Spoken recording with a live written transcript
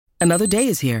Another day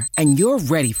is here, and you're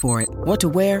ready for it. What to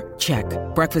wear? Check.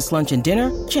 Breakfast, lunch, and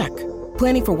dinner? Check.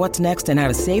 Planning for what's next and how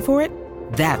to save for it?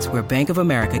 That's where Bank of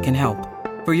America can help.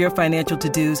 For your financial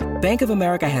to-dos, Bank of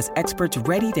America has experts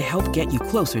ready to help get you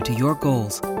closer to your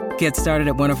goals. Get started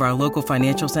at one of our local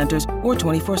financial centers or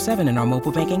 24/7 in our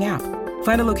mobile banking app.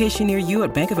 Find a location near you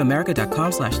at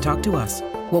bankofamerica.com/talktous.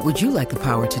 What would you like the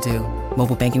power to do?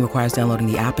 Mobile banking requires downloading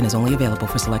the app and is only available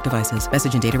for select devices.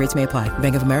 Message and data rates may apply.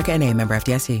 Bank of America N.A., member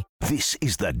FDIC. This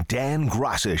is the Dan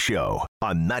Graca Show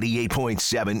on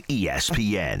 98.7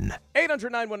 ESPN.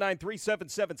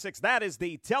 800-919-3776. That is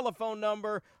the telephone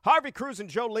number. Harvey Cruz and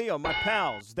Joe Leo, my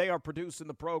pals, they are producing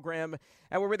the program,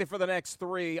 and we're with you for the next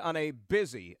three on a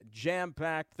busy,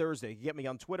 jam-packed Thursday. You can get me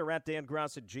on Twitter at Dan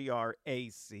Graca,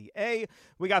 Graca.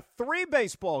 We got three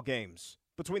baseball games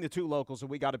between the two locals that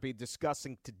we got to be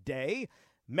discussing today.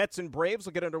 Mets and Braves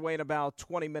will get underway in about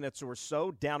 20 minutes or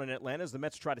so down in Atlanta as the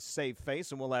Mets try to save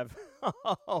face, and we'll have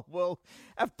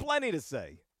plenty to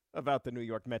say about the New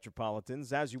York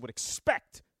Metropolitans, as you would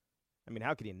expect. I mean,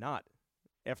 how could you not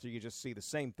after you just see the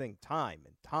same thing time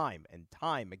and time and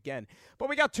time again? But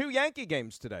we got two Yankee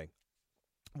games today.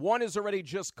 One is already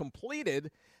just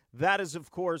completed. That is, of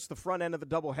course, the front end of the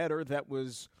doubleheader that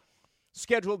was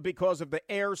scheduled because of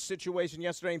the air situation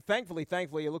yesterday. And thankfully,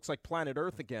 it looks like planet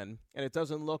Earth again. And it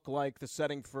doesn't look like the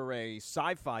setting for a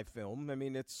sci-fi film. I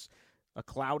mean, it's a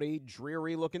cloudy,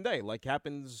 dreary-looking day, like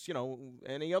happens,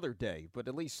 any other day. But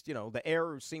at least, the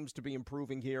air seems to be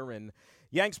improving here. And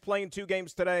Yanks playing two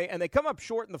games today, and they come up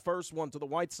short in the first one to the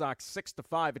White Sox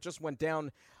 6-5. It just went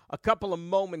down a couple of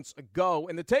moments ago.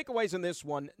 And the takeaways in this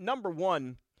one, number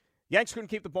one, Yanks couldn't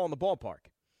keep the ball in the ballpark.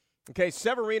 Okay,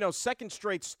 Severino's second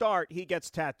straight start, he gets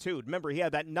tattooed. Remember, he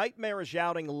had that nightmarish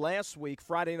outing last week,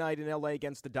 Friday night in L.A.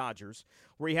 against the Dodgers,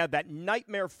 where he had that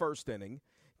nightmare first inning,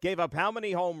 gave up how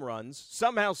many home runs,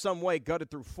 somehow, some way gutted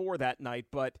through four that night,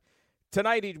 but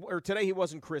today he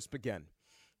wasn't crisp again.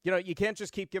 You can't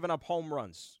just keep giving up home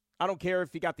runs. I don't care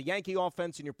if you got the Yankee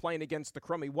offense and you're playing against the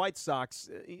crummy White Sox.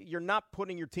 You're not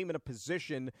putting your team in a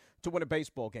position to win a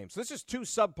baseball game. So this is two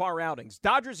subpar outings.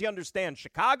 Dodgers, you understand.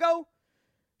 Chicago,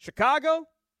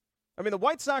 I mean, the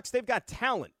White Sox, they've got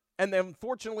talent. And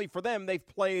unfortunately for them, they've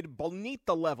played beneath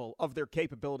the level of their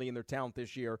capability and their talent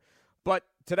this year. But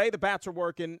today the bats are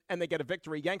working, and they get a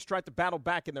victory. Yanks tried to battle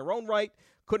back in their own right.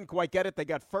 Couldn't quite get it. They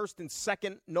got first and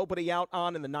second, nobody out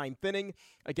on in the ninth inning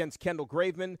against Kendall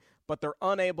Graveman. But they're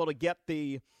unable to get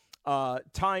the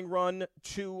tying run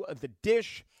to the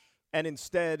dish. And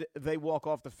instead, they walk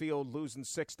off the field losing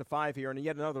 6-5 here. And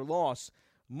yet another loss.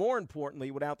 More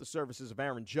importantly, without the services of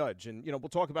Aaron Judge. And, we'll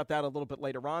talk about that a little bit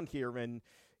later on here. And,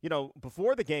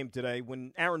 before the game today,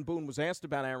 when Aaron Boone was asked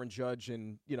about Aaron Judge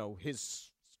and, his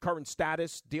current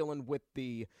status dealing with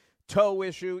the toe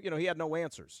issue, he had no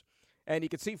answers. And you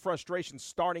could see frustration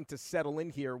starting to settle in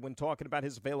here when talking about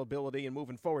his availability and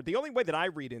moving forward. The only way that I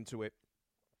read into it,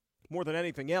 more than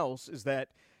anything else, is that,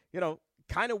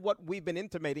 kind of what we've been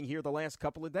intimating here the last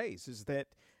couple of days is that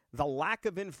the lack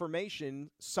of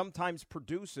information sometimes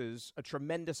produces a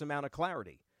tremendous amount of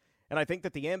clarity. And I think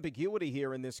that the ambiguity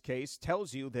here in this case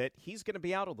tells you that he's going to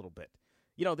be out a little bit.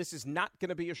 This is not going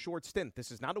to be a short stint.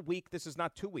 This is not a week. This is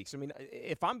not 2 weeks. I mean,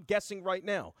 if I'm guessing right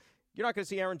now, you're not going to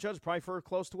see Aaron Judge probably for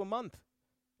close to a month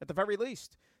at the very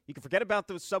least. You can forget about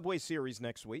the Subway Series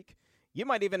next week. You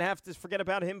might even have to forget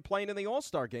about him playing in the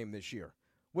All-Star game this year,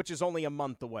 which is only a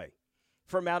month away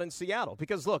from out in Seattle.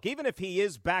 Because, look, even if he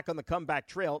is back on the comeback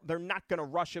trail, they're not going to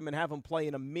rush him and have him play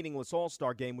in a meaningless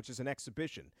All-Star game, which is an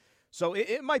exhibition. So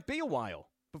it might be a while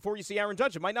before you see Aaron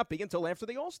Judge. It might not be until after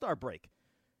the All-Star break,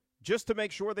 just to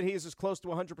make sure that he is as close to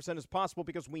 100% as possible,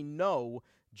 because we know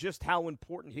just how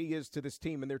important he is to this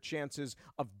team and their chances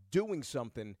of doing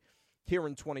something here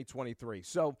in 2023.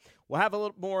 So we'll have a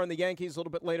little more on the Yankees a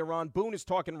little bit later on. Boone is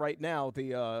talking right now,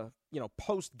 the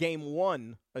post-game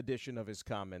one edition of his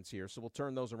comments here. So we'll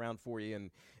turn those around for you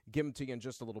and give them to you in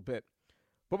just a little bit.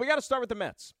 But we got to start with the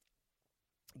Mets.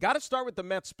 Got to start with the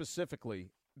Mets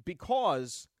specifically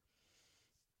because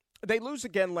they lose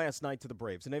again last night to the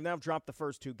Braves, and they've now dropped the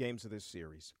first two games of this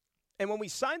series. And when we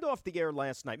signed off the air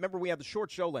last night, remember we had the short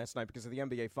show last night because of the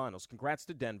NBA Finals. Congrats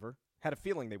to Denver. Had a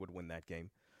feeling they would win that game.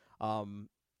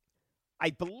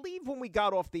 I believe when we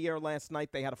got off the air last night,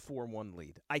 they had a 4-1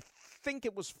 lead. I think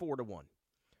it was 4-1.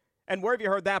 And where have you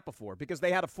heard that before? Because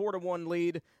they had a 4-1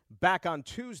 lead back on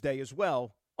Tuesday as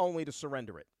well, only to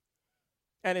surrender it.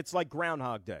 And it's like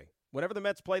Groundhog Day. Whenever the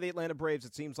Mets play the Atlanta Braves,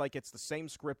 it seems like it's the same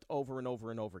script over and over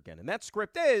and over again. And that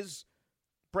script is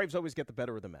Braves always get the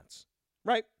better of the Mets,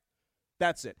 right?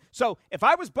 That's it. So if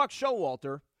I was Buck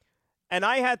Showalter and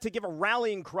I had to give a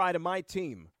rallying cry to my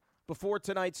team before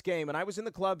tonight's game, and I was in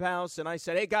the clubhouse, and I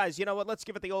said, hey, guys, you know what? Let's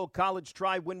give it the old college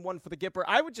try, win one for the Gipper.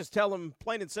 I would just tell them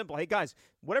plain and simple, hey, guys,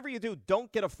 whatever you do,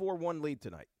 don't get a 4-1 lead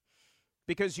tonight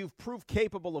because you've proved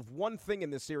capable of one thing in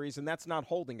this series, and that's not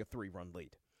holding a 3-run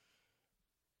lead.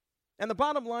 And the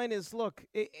bottom line is, look,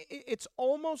 it's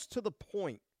almost to the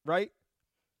point, right?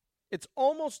 It's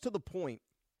almost to the point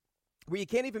where you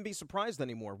can't even be surprised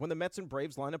anymore when the Mets and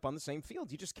Braves line up on the same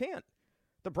field. You just can't.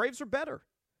 The Braves are better.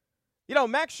 You know,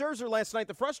 Max Scherzer last night,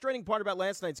 the frustrating part about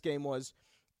last night's game was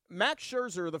Max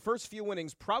Scherzer, the first few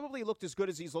innings, probably looked as good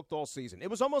as he's looked all season. It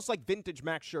was almost like vintage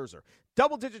Max Scherzer.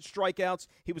 Double-digit strikeouts.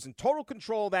 He was in total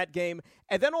control of that game.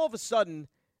 And then all of a sudden,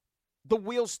 the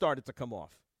wheels started to come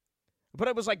off. But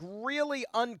it was like really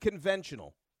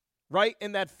unconventional, right,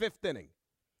 in that fifth inning,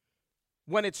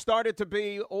 when it started to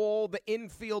be all the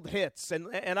infield hits, and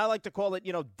I like to call it,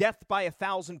 you know, death by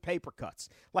 1,000 paper cuts.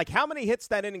 Like, how many hits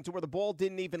that inning to where the ball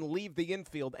didn't even leave the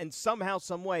infield, and somehow,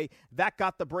 some way, that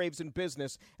got the Braves in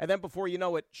business. And then before you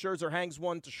know it, Scherzer hangs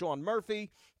one to Sean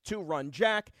Murphy, 2-run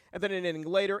jack, and then an inning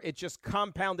later, it just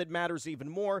compounded matters even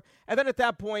more. And then at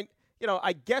that point, you know,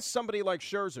 I guess somebody like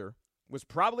Scherzer was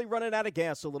probably running out of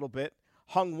gas a little bit,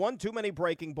 hung one too many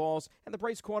breaking balls, and the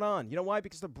Braves caught on. You know why?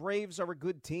 Because the Braves are a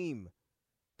good team.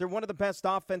 They're one of the best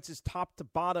offenses top to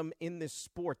bottom in this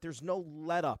sport. There's no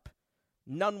let-up,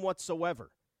 none whatsoever.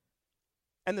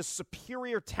 And the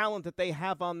superior talent that they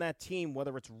have on that team,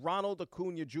 whether it's Ronald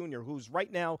Acuna Jr., who's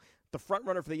right now the front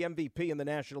runner for the MVP in the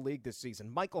National League this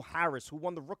season, Michael Harris, who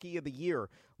won the Rookie of the Year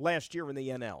last year in the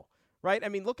NL, right? I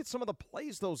mean, look at some of the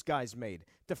plays those guys made.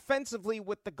 Defensively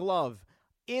with the glove,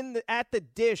 at the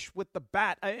dish with the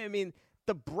bat. I mean,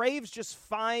 the Braves just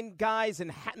find guys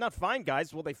and not find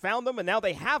guys. Well, they found them, and now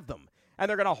they have them. And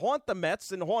they're going to haunt the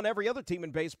Mets and haunt every other team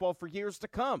in baseball for years to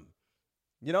come.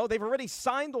 You know, they've already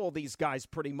signed all these guys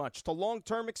pretty much to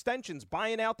long-term extensions,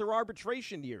 buying out their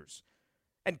arbitration years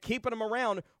and keeping them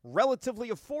around relatively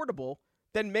affordable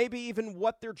than maybe even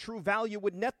what their true value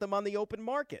would net them on the open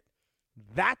market.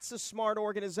 That's a smart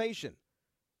organization.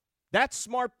 That's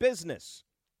smart business.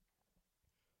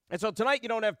 And so tonight you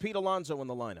don't have Pete Alonso in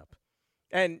the lineup.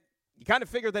 And you kind of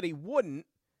figured that he wouldn't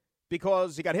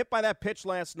because he got hit by that pitch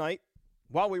last night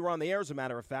while we were on the air, as a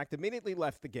matter of fact, immediately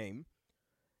left the game.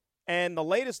 And the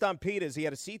latest on Pete is he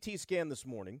had a CT scan this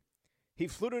morning. He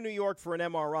flew to New York for an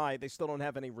MRI. They still don't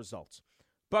have any results.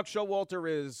 Buck Showalter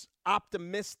is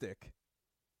optimistic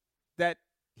that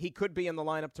he could be in the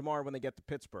lineup tomorrow when they get to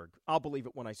Pittsburgh. I'll believe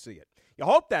it when I see it. You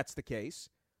hope that's the case,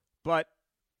 but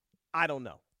I don't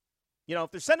know. You know,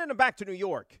 if they're sending him back to New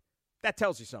York, that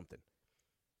tells you something.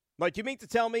 Like, you mean to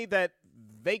tell me that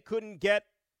they couldn't get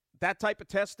that type of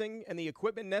testing and the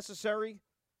equipment necessary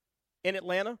in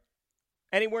Atlanta,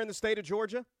 anywhere in the state of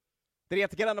Georgia? Did he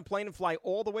have to get on a plane and fly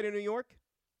all the way to New York?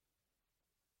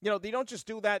 You know, they don't just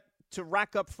do that to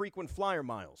rack up frequent flyer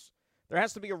miles. There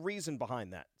has to be a reason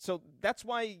behind that. So that's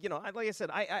why, you know, like I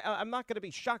said, I'm not going to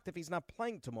be shocked if he's not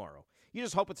playing tomorrow. You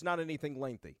just hope it's not anything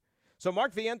lengthy. So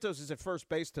Mark Vientos is at first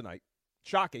base tonight.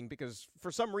 Shocking, because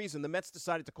for some reason the Mets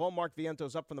decided to call Mark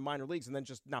Vientos up from the minor leagues and then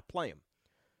just not play him.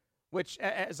 Which,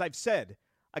 as I've said,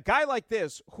 a guy like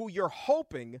this who you're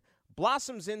hoping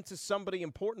blossoms into somebody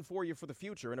important for you for the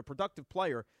future and a productive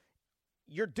player,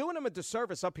 you're doing him a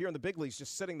disservice up here in the big leagues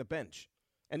just sitting the bench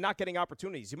and not getting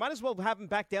opportunities. You might as well have him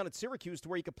back down at Syracuse to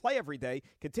where he could play every day,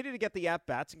 continue to get the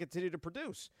at-bats, and continue to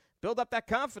produce. Build up that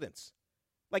confidence.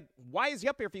 Like, why is he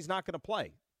up here if he's not going to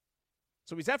play?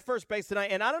 So he's at first base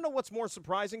tonight, and I don't know what's more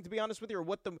surprising, to be honest with you, or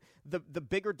what the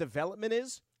bigger development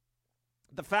is.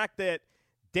 The fact that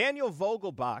Daniel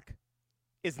Vogelbach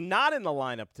is not in the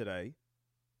lineup today,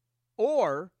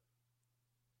 or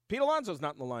Pete Alonso's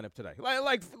not in the lineup today.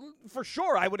 Like, for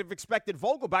sure, I would have expected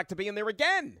Vogelbach to be in there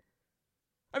again.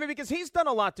 I mean, because he's done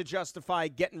a lot to justify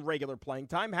getting regular playing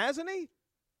time, hasn't he?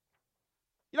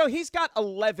 You know, he's got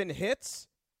 11 hits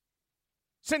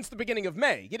since the beginning of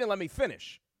May. You didn't let me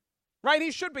finish. Right?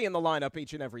 He should be in the lineup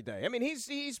each and every day. I mean,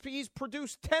 he's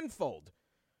produced tenfold.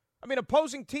 I mean,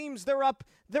 opposing teams, they're up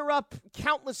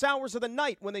countless hours of the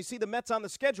night when they see the Mets on the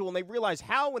schedule and they realize,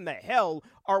 how in the hell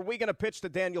are we going to pitch to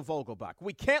Daniel Vogelbach?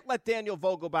 We can't let Daniel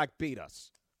Vogelbach beat us.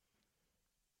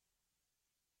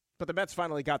 But the Mets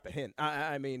finally got the hint.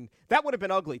 I mean, that would have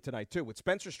been ugly tonight, too, with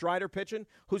Spencer Strider pitching,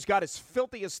 who's got as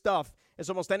filthy as stuff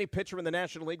as almost any pitcher in the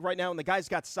National League right now, and the guy's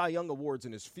got Cy Young awards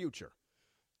in his future.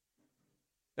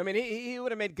 I mean, he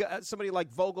would have made somebody like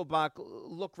Vogelbach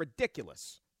look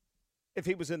ridiculous if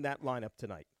he was in that lineup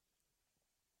tonight.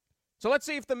 So let's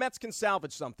see if the Mets can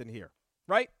salvage something here,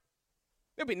 right?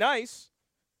 It'd be nice.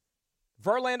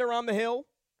 Verlander on the hill.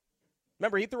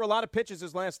 Remember, he threw a lot of pitches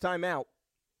his last time out.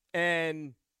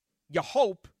 And you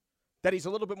hope that he's a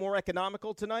little bit more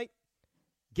economical tonight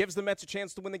gives the Mets a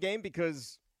chance to win the game?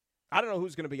 Because I don't know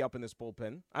who's going to be up in this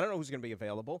bullpen. I don't know who's going to be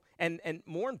available. And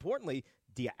more importantly,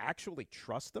 do you actually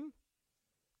trust them?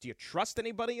 Do you trust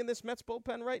anybody in this Mets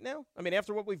bullpen right now? I mean,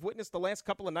 after what we've witnessed the last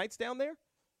couple of nights down there?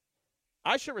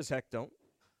 I sure as heck don't.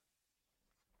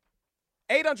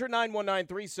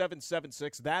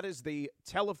 800-919-3776. That is the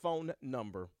telephone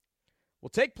number. We'll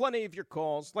take plenty of your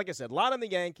calls. Like I said, a lot on the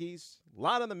Yankees, a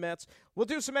lot on the Mets. We'll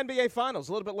do some NBA Finals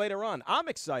a little bit later on. I'm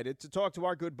excited to talk to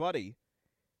our good buddy,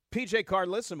 PJ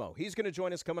Carlissimo. He's going to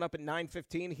join us coming up at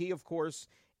 9:15. He, of course,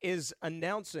 is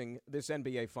announcing this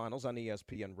NBA Finals on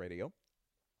ESPN Radio.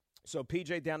 So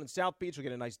PJ down in South Beach will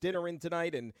get a nice dinner in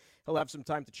tonight, and he'll have some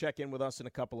time to check in with us in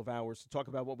a couple of hours to talk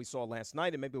about what we saw last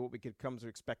night and maybe what we could come to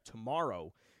expect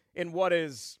tomorrow in what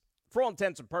is, for all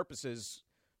intents and purposes,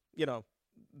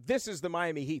 this is the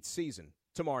Miami Heat season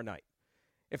tomorrow night.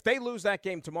 If they lose that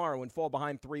game tomorrow and fall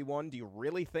behind 3-1, do you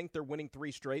really think they're winning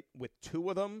 3 straight with 2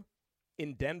 of them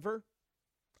in Denver?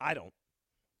 I don't.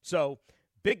 So,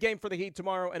 big game for the Heat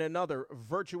tomorrow and another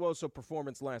virtuoso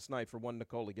performance last night for one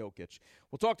Nikola Jokic.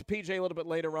 We'll talk to PJ a little bit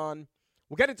later on.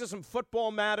 We'll get into some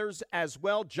football matters as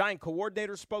well. Giant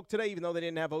coordinator spoke today, even though they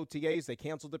didn't have OTAs. They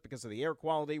canceled it because of the air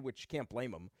quality, which you can't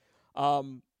blame them.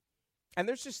 And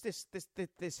there's just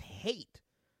this hate.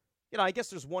 I guess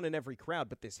there's one in every crowd,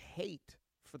 but this hate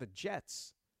for the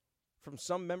Jets from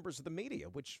some members of the media,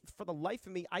 which for the life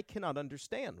of me, I cannot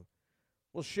understand.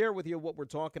 We'll share with you what we're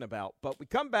talking about. But we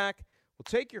come back.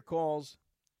 We'll take your calls,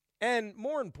 and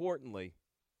more importantly,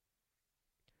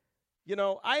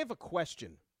 I have a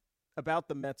question about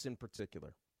the Mets in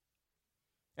particular.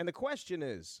 And the question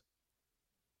is,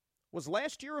 was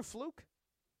last year a fluke?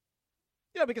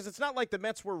 Because it's not like the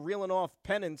Mets were reeling off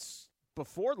pennants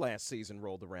before last season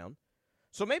rolled around.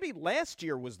 So maybe last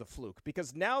year was the fluke,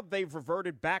 because now they've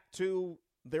reverted back to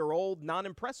their old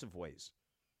non-impressive ways.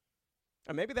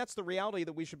 And maybe that's the reality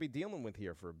that we should be dealing with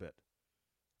here for a bit.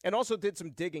 And also did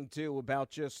some digging, too, about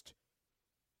just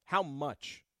how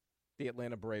much the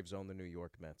Atlanta Braves own the New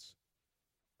York Mets.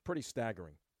 Pretty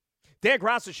staggering. Dan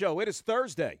Graca Show. It is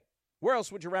Thursday. Where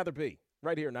else would you rather be?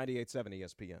 Right here, 98.7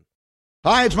 ESPN.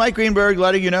 Hi, it's Mike Greenberg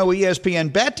letting you know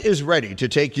ESPN Bet is ready to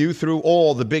take you through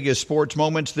all the biggest sports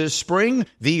moments this spring.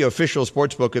 The official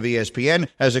sportsbook of ESPN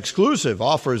has exclusive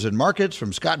offers and markets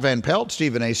from Scott Van Pelt,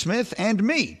 Stephen A. Smith, and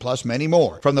me, plus many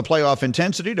more. From the playoff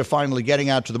intensity to finally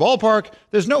getting out to the ballpark,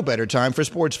 there's no better time for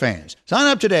sports fans. Sign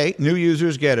up today. New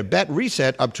users get a bet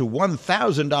reset up to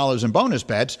 $1,000 in bonus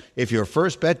bets if your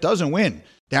first bet doesn't win.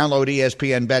 Download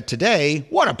ESPN Bet today.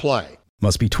 What a play.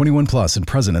 Must be 21 plus and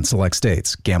present in select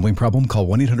states. Gambling problem? Call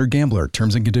 1-800-GAMBLER.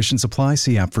 Terms and conditions apply.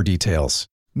 See app for details.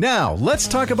 Now, let's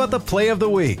talk about the play of the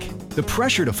week. The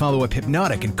pressure to follow up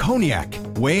Hypnotic and Cognac,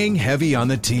 weighing heavy on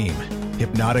the team.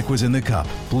 Hypnotic was in the cup,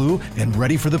 blue, and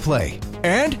ready for the play.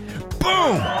 And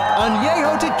boom!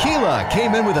 Añejo Tequila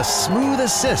came in with a smooth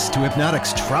assist to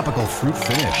Hypnotic's tropical fruit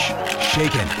finish.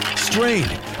 Shaken,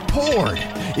 strained, poured.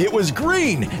 It was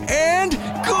green and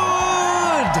good!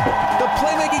 The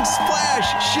playmaking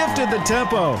splash shifted the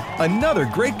tempo. Another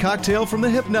great cocktail from the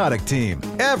Hypnotic team.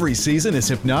 Every season is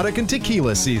Hypnotic and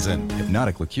Tequila season.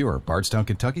 Hypnotic Liqueur, Bardstown,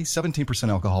 Kentucky, 17%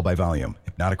 alcohol by volume.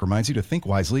 Hypnotic reminds you to think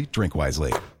wisely, drink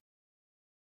wisely.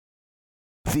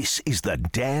 This is the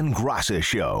Dan Graca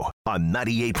Show on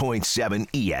 98.7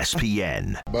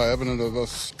 ESPN. By evident of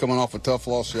us coming off a tough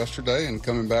loss yesterday and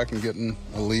coming back and getting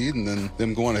a lead and then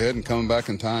them going ahead and coming back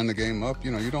and tying the game up,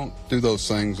 you don't do those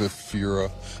things if you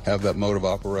have that mode of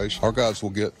operation. Our guys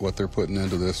will get what they're putting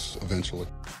into this eventually.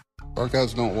 Our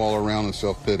guys don't wallow around in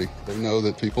self-pity. They know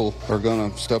that people are going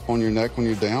to step on your neck when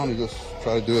you're down and just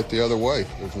try to do it the other way.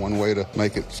 There's one way to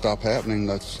make it stop happening,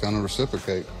 that's going to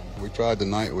reciprocate. We tried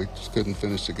tonight. We just couldn't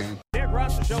finish the game. Dan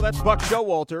Graca Show, that's Buck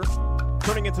Showalter,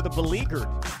 turning into the beleaguered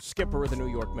skipper of the New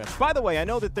York Mets. By the way, I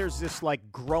know that there's this,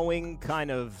 growing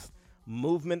kind of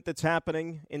movement that's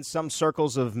happening in some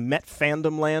circles of Met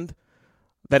fandom land,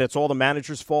 that it's all the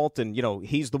manager's fault and,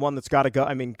 he's the one that's got to go.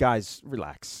 I mean, guys,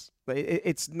 relax.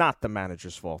 It's not the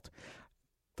manager's fault.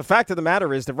 The fact of the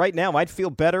matter is that right now I'd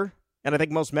feel better, and I think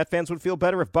most Met fans would feel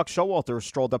better, if Buck Showalter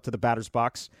strolled up to the batter's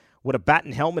box with a bat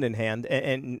and helmet in hand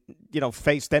and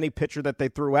faced any pitcher that they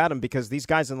threw at him, because these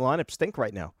guys in the lineup stink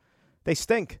right now. They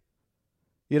stink,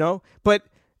 But,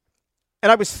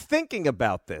 and I was thinking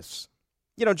about this,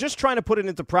 just trying to put it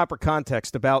into proper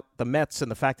context about the Mets and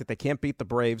the fact that they can't beat the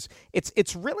Braves.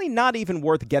 It's really not even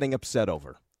worth getting upset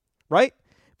over, right?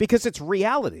 Because it's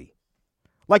reality.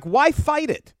 Why fight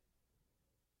it?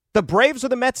 The Braves are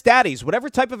the Mets' daddies. Whatever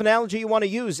type of analogy you want to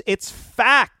use, it's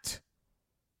fact,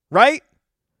 right?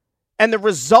 And the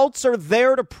results are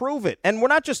there to prove it. And we're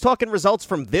not just talking results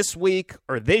from this week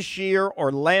or this year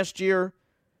or last year.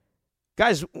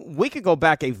 Guys, we could go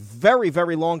back a very,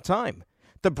 very long time.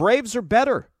 The Braves are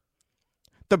better.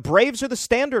 The Braves are the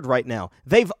standard right now.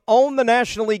 They've owned the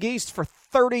National League East for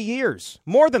 30 years,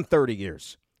 more than 30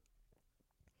 years.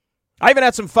 I even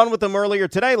had some fun with them earlier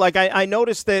today. Like, I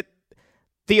noticed that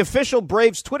the official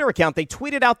Braves Twitter account, they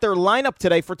tweeted out their lineup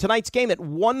today for tonight's game at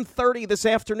 1:30 this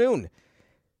afternoon.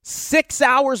 6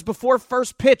 hours before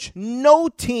first pitch. No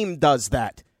team does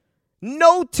that.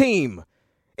 No team.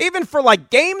 Even for,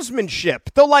 like,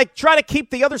 gamesmanship, they'll, like, try to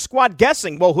keep the other squad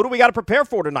guessing. Well, who do we got to prepare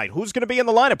for tonight? Who's going to be in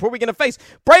the lineup? Who are we going to face?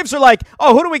 Braves are like,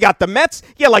 oh, who do we got? The Mets?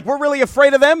 Yeah, like, we're really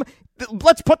afraid of them?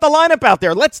 Let's put the lineup out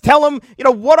there. Let's tell them,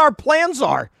 what our plans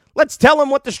are. Let's tell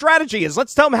them what the strategy is.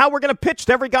 Let's tell them how we're going to pitch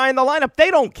to every guy in the lineup. They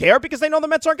don't care because they know the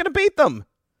Mets aren't going to beat them.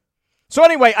 So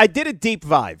anyway, I did a deep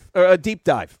dive.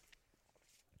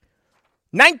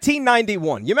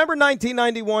 1991. You remember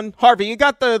 1991? Harvey, you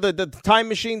got the time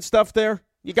machine stuff there?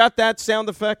 You got that sound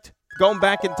effect? Going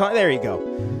back in time? There you go.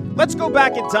 Let's go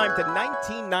back in time to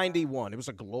 1991. It was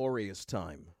a glorious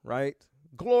time, right?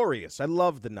 Glorious. I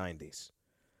love the 90s.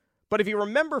 But if you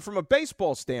remember from a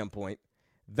baseball standpoint,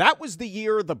 that was the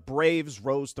year the Braves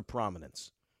rose to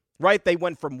prominence, right? They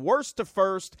went from worst to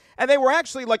first, and they were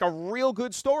actually like a real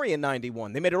good story in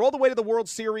 91. They made it all the way to the World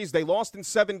Series. They lost in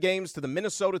 7 games to the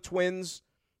Minnesota Twins,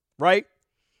 right?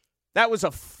 That was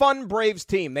a fun Braves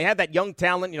team. They had that young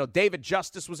talent. David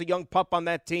Justice was a young pup on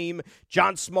that team.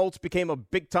 John Smoltz became a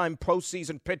big-time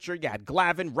postseason pitcher. You had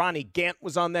Glavine. Ronnie Gant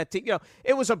was on that team.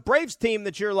 It was a Braves team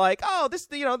that you're like, oh, this,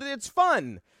 it's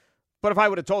fun. But if I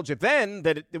would have told you then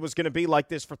that it was going to be like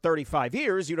this for 35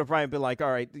 years, you'd have probably been like,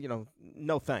 all right,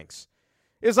 no thanks.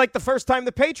 It was like the first time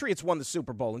the Patriots won the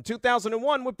Super Bowl in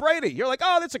 2001 with Brady. You're like,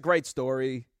 oh, that's a great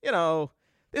story.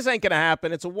 This ain't going to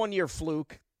happen. It's a one-year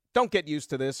fluke. Don't get used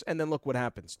to this. And then look what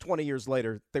happens. 20 years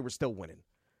later, they were still winning.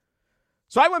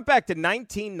 So I went back to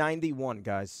 1991,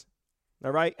 guys.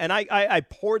 All right? And I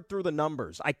poured through the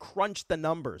numbers. I crunched the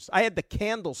numbers. I had the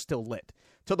candle still lit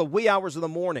till the wee hours of the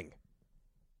morning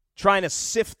trying to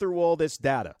sift through all this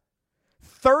data.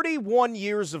 31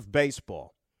 years of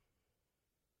baseball.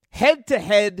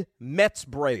 Head-to-head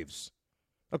Mets-Braves.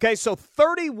 Okay, so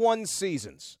 31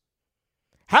 seasons.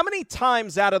 How many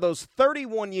times out of those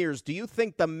 31 years do you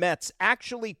think the Mets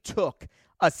actually took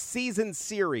a season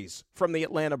series from the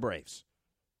Atlanta Braves?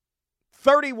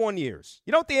 31 years.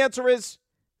 You know what the answer is?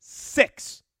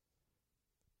 6.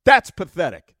 That's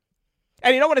pathetic.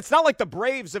 And you know what? It's not like the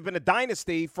Braves have been a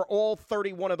dynasty for all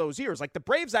 31 of those years. Like, the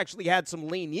Braves actually had some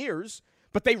lean years,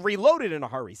 but they reloaded in a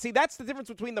hurry. See, that's the difference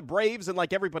between the Braves and,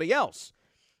 like, everybody else.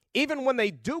 Even when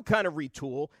they do kind of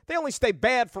retool, they only stay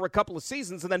bad for a couple of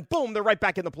seasons, and then, boom, they're right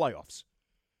back in the playoffs.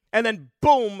 And then,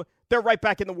 boom, they're right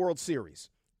back in the World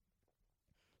Series.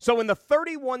 So in the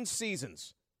 31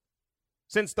 seasons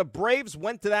since the Braves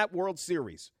went to that World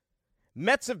Series,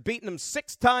 Mets have beaten them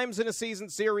 6 times in a season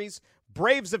series.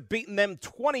 Braves have beaten them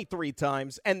 23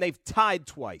 times, and they've tied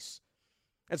twice.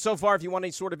 And so far, if you want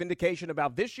any sort of indication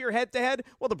about this year head-to-head,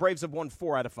 well, the Braves have won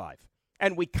 4 out of 5.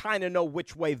 And we kind of know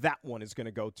which way that one is going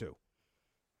to go to.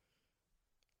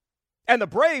 And the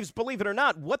Braves, believe it or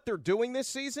not, what they're doing this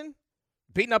season,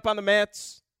 beating up on the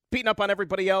Mets, beating up on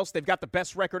everybody else. They've got the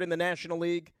best record in the National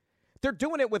League. They're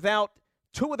doing it without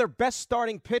 2 of their best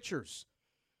starting pitchers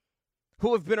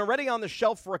who have been already on the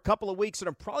shelf for a couple of weeks and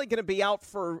are probably going to be out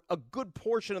for a good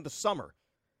portion of the summer.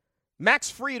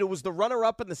 Max Fried, who was the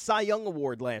runner-up in the Cy Young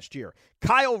Award last year.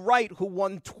 Kyle Wright, who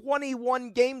won 21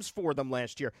 games for them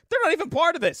last year. They're not even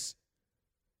part of this.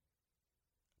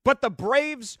 But the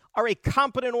Braves are a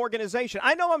competent organization.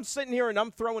 I know I'm sitting here and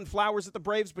I'm throwing flowers at the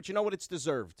Braves, but you know what? It's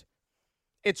deserved.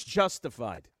 It's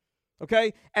justified.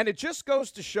 Okay? And it just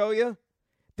goes to show you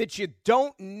that you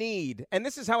don't need, and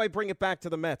this is how I bring it back to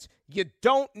the Mets, you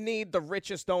don't need the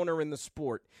richest owner in the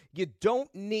sport. You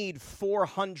don't need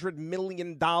 $400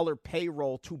 million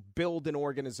payroll to build an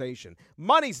organization.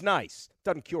 Money's nice.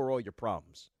 Doesn't cure all your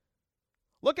problems.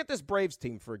 Look at this Braves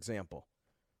team, for example.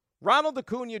 Ronald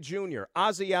Acuna Jr.,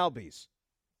 Ozzie Albies.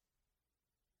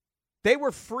 They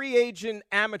were free agent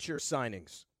amateur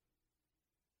signings.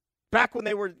 Back when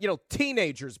they were,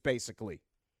 teenagers, basically.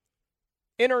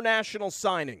 International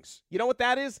signings. You know what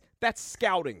that is? That's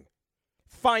scouting.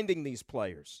 Finding these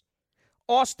players.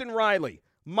 Austin Riley,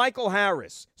 Michael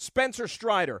Harris, Spencer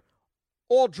Strider,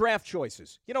 all draft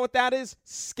choices. You know what that is?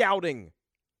 Scouting.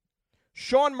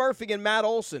 Sean Murphy and Matt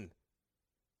Olson,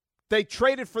 they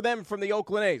traded for them from the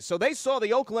Oakland A's. So they saw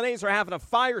the Oakland A's are having a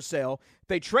fire sale.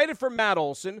 They traded for Matt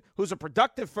Olson, who's a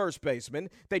productive first baseman.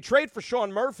 They trade for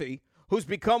Sean Murphy, who's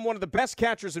become one of the best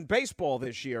catchers in baseball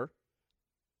this year.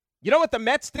 You know what the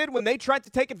Mets did when they tried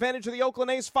to take advantage of the Oakland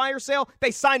A's fire sale?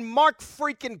 They signed Mark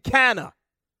freaking Canha.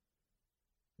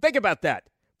 Think about that.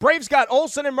 Braves got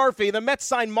Olsen and Murphy. The Mets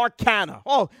signed Mark Canha.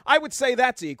 Oh, I would say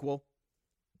that's equal.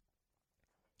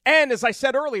 And as I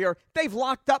said earlier, they've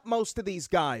locked up most of these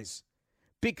guys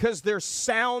because they're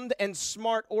sound and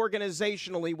smart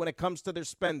organizationally when it comes to their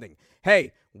spending.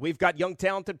 Hey, we've got young,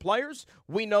 talented players.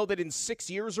 We know that in 6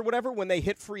 years or whatever, when they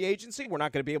hit free agency, we're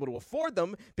not going to be able to afford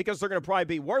them because they're going to probably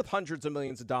be worth hundreds of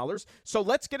millions of dollars. So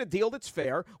let's get a deal that's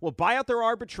fair. We'll buy out their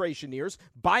arbitration years,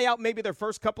 buy out maybe their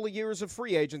first couple of years of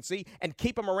free agency, and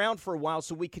keep them around for a while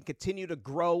so we can continue to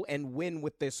grow and win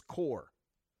with this core.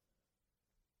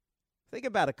 Think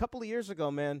about it. A couple of years ago,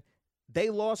 man,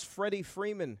 they lost Freddie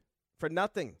Freeman for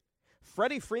nothing.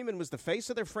 Freddie Freeman was the face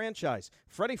of their franchise.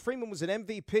 Freddie Freeman was an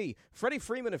MVP. Freddie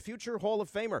Freeman, a future Hall of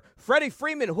Famer. Freddie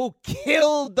Freeman, who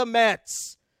killed the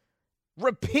Mets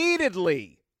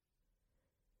repeatedly.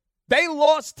 They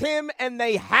lost him, and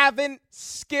they haven't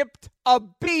skipped a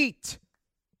beat.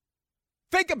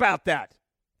 Think about that.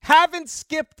 Haven't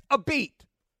skipped a beat.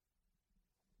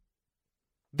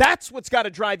 That's what's got to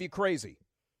drive you crazy.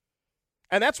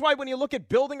 And that's why when you look at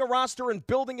building a roster and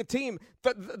building a team,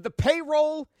 the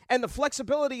payroll and the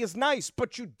flexibility is nice,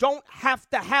 but you don't have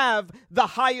to have the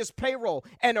highest payroll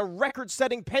and a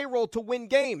record-setting payroll to win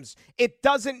games. It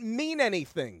doesn't mean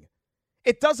anything.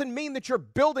 It doesn't mean that you're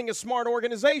building a smart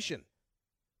organization.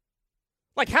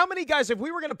 Like, how many guys, if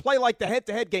we were going to play like the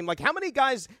head-to-head game, like how many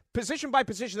guys, position by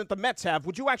position, that the Mets have,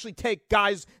 would you actually take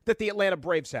guys that the Atlanta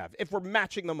Braves have if we're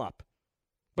matching them up?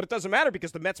 But it doesn't matter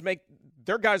because the Mets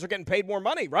their guys are getting paid more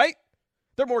money, right?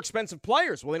 They're more expensive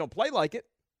players. Well, they don't play like it.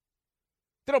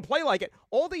 They don't play like it.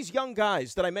 All these young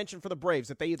guys that I mentioned for the Braves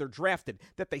that they either drafted,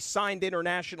 that they signed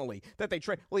internationally, that they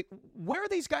trade. Like, where are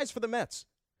these guys for the Mets?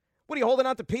 What, are you holding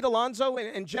on to Pete Alonso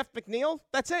and Jeff McNeil?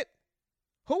 That's it.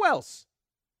 Who else?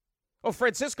 Oh,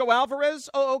 Francisco Alvarez?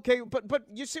 Oh, okay. But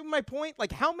you see my point?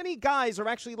 Like, how many guys are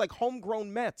actually like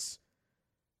homegrown Mets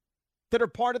that are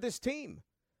part of this team?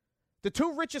 The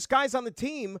two richest guys on the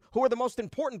team, who are the most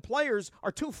important players,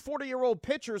 are two 40-year-old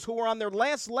pitchers who are on their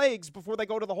last legs before they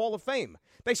go to the Hall of Fame.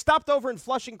 They stopped over in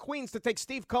Flushing, Queens to take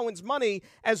Steve Cohen's money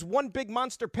as one big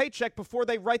monster paycheck before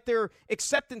they write their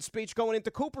acceptance speech going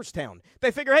into Cooperstown. They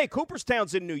figure, hey,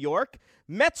 Cooperstown's in New York.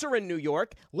 Mets are in New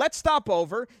York. Let's stop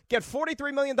over, get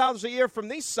 $43 million a year from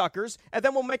these suckers, and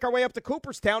then we'll make our way up to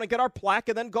Cooperstown and get our plaque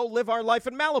and then go live our life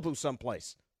in Malibu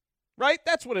someplace. Right?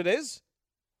 That's what it is.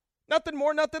 Nothing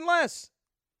more, nothing less.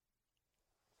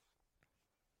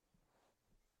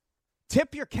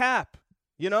 Tip your cap,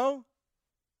 you know?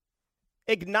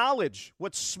 Acknowledge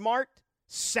what smart,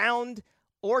 sound,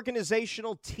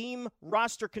 organizational team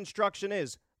roster construction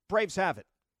is. Braves have it.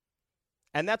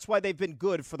 And that's why they've been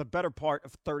good for the better part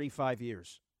of 35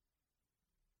 years.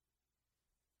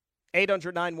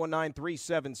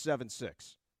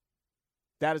 800-919-3776.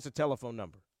 That is the telephone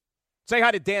number. Say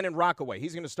hi to Dan in Rockaway.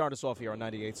 He's going to start us off here on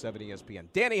 98.7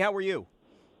 ESPN. Danny, how are you?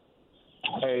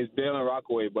 Hey, it's Dan in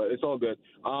Rockaway, but it's all good.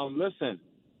 Listen,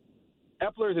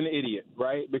 Epler's an idiot,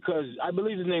 right? Because I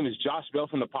believe his name is Josh Bell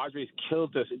from the Padres,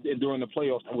 killed us during the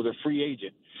playoffs and was a free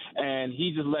agent. And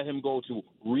he just let him go to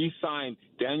re-sign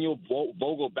Daniel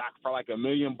Vogelbach for like $1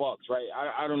 million, right?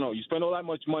 I don't know. You spend all that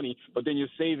much money, but then you're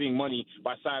saving money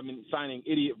by signing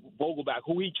idiot Vogelbach,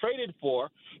 who he traded for,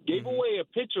 gave away a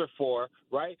pitcher for,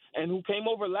 right? And who came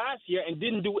over last year and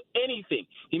didn't do anything.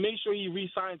 He made sure he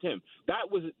re-signed him.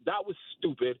 That was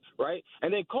stupid, right?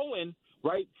 And then Cohen,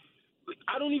 right?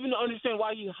 I don't even understand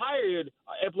why he hired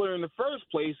Epler in the first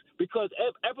place, because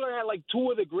Epler had like two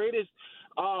of the greatest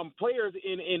players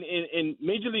in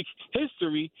Major League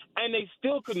history, and they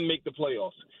still couldn't make the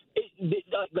playoffs.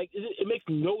 It makes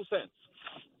no sense.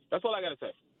 That's all I got to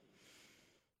say.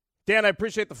 Dan, I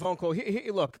appreciate the phone call.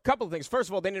 Look, a couple of things. First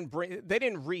of all, they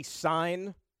didn't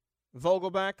re-sign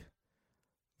Vogelbach.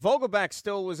 Vogelbach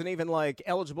still wasn't even like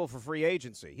eligible for free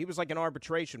agency. He was like an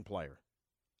arbitration player.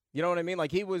 You know what I mean?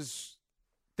 Like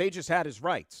they just had his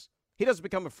rights. He doesn't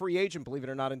become a free agent, believe it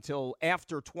or not, until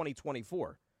after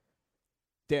 2024.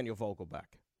 Daniel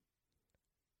Vogelbach.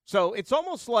 So it's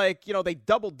almost like, you know, they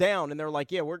doubled down and they're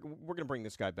like, yeah, we're going to bring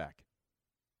this guy back.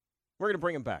 We're going to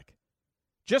bring him back.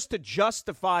 Just to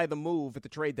justify the move at the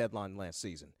trade deadline last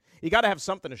season. You got to have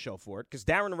something to show for it, because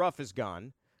Darren Ruff is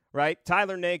gone, right?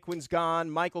 Tyler Naquin's gone.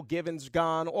 Michael Givens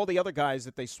gone. All the other guys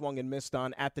that they swung and missed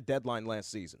on at the deadline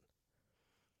last season.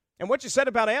 And what you said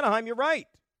about Anaheim, you're right.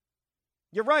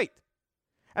 You're right.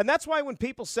 And that's why when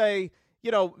people say,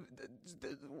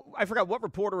 I forgot what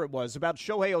reporter it was about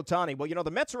Shohei Ohtani. Well,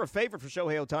 the Mets are a favorite for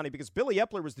Shohei Ohtani because Billy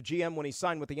Epler was the GM when he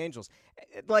signed with the Angels.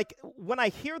 Like, when I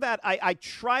hear that, I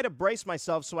try to brace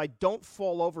myself so I don't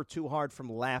fall over too hard from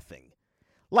laughing.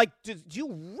 Like, do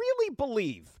you really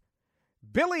believe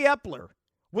Billy Epler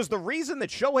was the reason that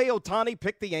Shohei Ohtani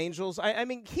picked the Angels? I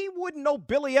mean, he wouldn't know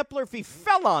Billy Epler if he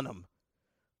fell on him.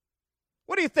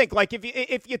 What do you think? Like,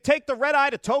 if you take the red eye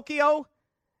to Tokyo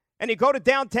and you go to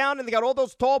downtown and they got all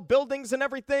those tall buildings and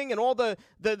everything and all the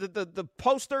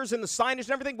posters and the signage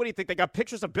and everything, what do you think? They got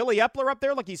pictures of Billy Epler up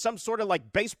there like he's some sort of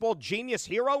like baseball genius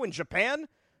hero in Japan?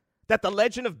 That the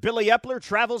legend of Billy Epler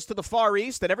travels to the Far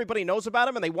East, that everybody knows about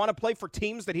him and they want to play for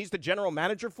teams that he's the general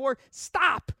manager for?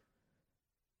 Stop.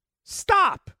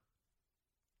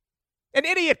 An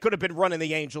idiot could have been running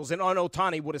the Angels and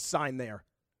Ohtani would have signed there.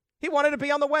 He wanted to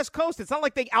be on the West Coast. It's not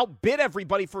like they outbid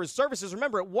everybody for his services.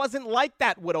 Remember, it wasn't like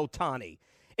that with Ohtani.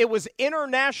 It was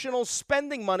international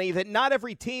spending money that not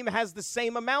every team has the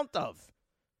same amount of.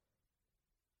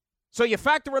 So you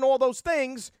factor in all those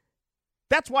things,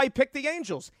 that's why he picked the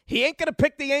Angels. He ain't going to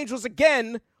pick the Angels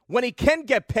again when he can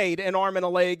get paid an arm and a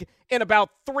leg in about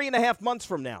 3.5 months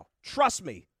from now. Trust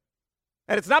me.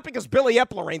 And it's not because Billy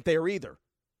Epler ain't there either.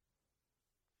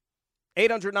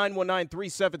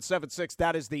 800-919-3776.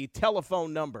 That is the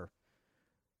telephone number.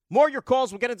 More of your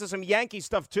calls. We'll get into some Yankee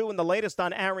stuff, too, and the latest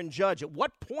on Aaron Judge. At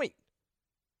what point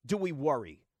do we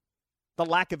worry the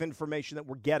lack of information that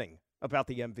we're getting about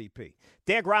the MVP?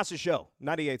 Dan Graca Show,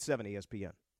 98.7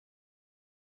 ESPN.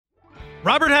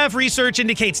 Robert Half research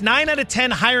indicates 9 out of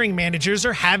 10 hiring managers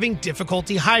are having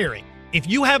difficulty hiring. If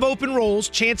you have open roles,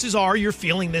 chances are you're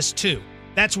feeling this, too.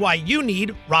 That's why you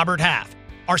need Robert Half.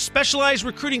 Our specialized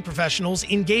recruiting professionals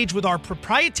engage with our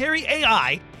proprietary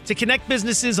AI to connect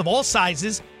businesses of all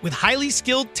sizes with highly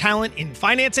skilled talent in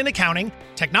finance and accounting,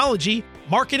 technology,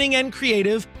 marketing and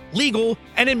creative, legal,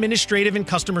 and administrative and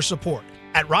customer support.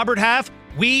 At Robert Half,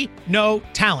 we know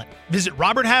talent. Visit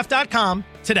roberthalf.com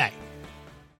today.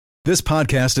 This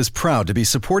podcast is proud to be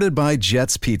supported by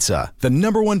Jets Pizza, the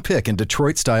 #1 pick in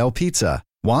Detroit-style pizza.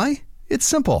 Why? It's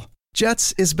simple.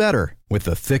 Jets is better. With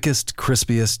the thickest,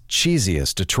 crispiest,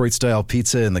 cheesiest Detroit-style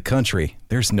pizza in the country,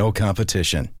 there's no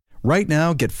competition. Right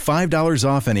now, get $5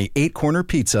 off any 8-corner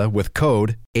pizza with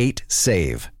code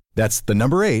 8SAVE. That's the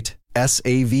number 8,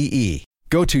 SAVE.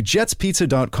 Go to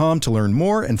jetspizza.com to learn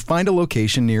more and find a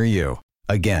location near you.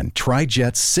 Again, try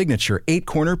Jet's signature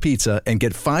 8-corner pizza and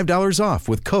get $5 off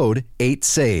with code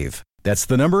 8SAVE. That's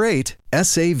the number 8,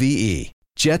 SAVE.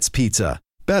 Jet's Pizza.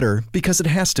 Better because it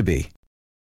has to be.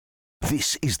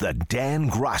 This is the Dan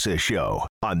Graca Show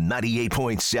on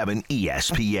 98.7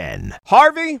 ESPN.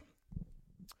 Harvey,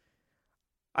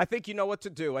 I think you know what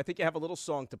to do. I think you have a little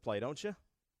song to play, don't you?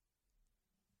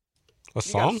 A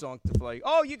song? You got a song to play.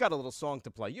 Oh, you got a little song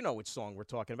to play. You know which song we're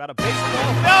talking about. A baseball.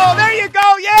 Oh, there you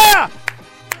go. Yeah.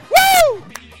 Woo!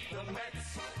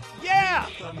 Yeah.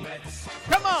 Come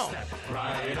on.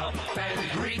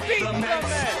 Beat the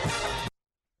Mets.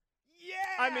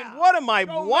 Yeah. I mean, what am I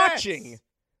watching?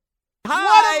 What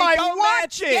am I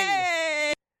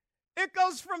watching? It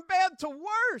goes from bad to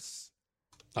worse.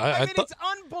 I mean, it's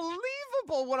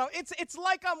unbelievable. It's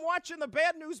like I'm watching the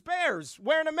Bad News Bears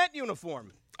wearing a Met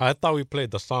uniform. I thought we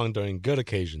played the song during good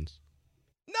occasions.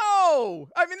 No.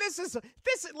 I mean, this is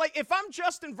like, if I'm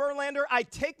Justin Verlander, I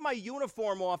take my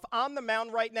uniform off on the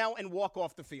mound right now and walk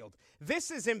off the field.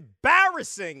 This is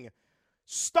embarrassing.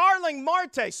 Starling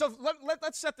Marte. So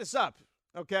let's set this up,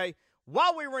 okay?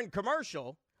 While we were in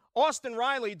commercial, Austin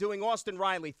Riley doing Austin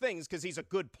Riley things because he's a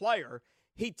good player.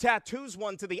 He tattoos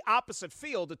one to the opposite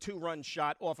field, a 2-run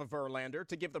shot off of Verlander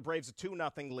to give the Braves a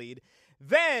 2-0 lead.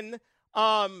 Then,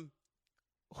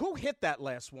 who hit that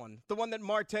last one? The one that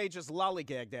Marte just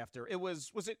lollygagged after. It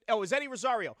was Eddie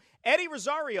Rosario. Eddie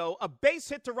Rosario, a base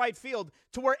hit to right field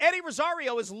to where Eddie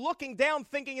Rosario is looking down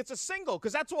thinking it's a single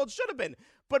because that's all it should have been.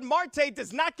 But Marte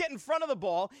does not get in front of the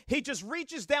ball. He just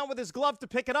reaches down with his glove to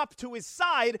pick it up to his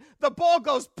side. The ball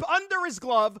goes under his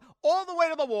glove all the way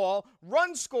to the wall.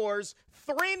 Run scores,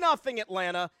 3-0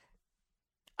 Atlanta.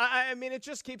 I mean, it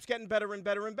just keeps getting better and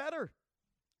better and better.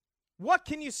 What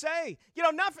can you say? You know,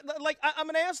 I'm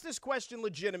going to ask this question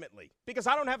legitimately because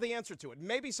I don't have the answer to it.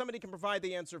 Maybe somebody can provide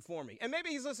the answer for me. And maybe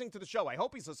he's listening to the show. I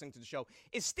hope he's listening to the show.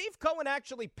 Is Steve Cohen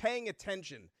actually paying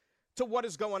attention to what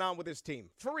is going on with his team?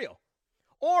 For real?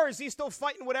 Or is he still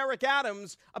fighting with Eric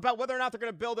Adams about whether or not they're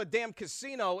going to build a damn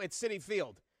casino at Citi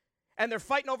Field? And they're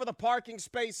fighting over the parking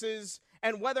spaces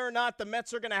and whether or not the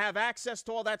Mets are going to have access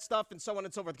to all that stuff and so on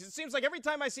and so forth. Because it seems like every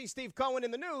time I see Steve Cohen in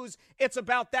the news, it's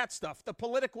about that stuff, the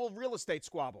political real estate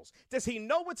squabbles. Does he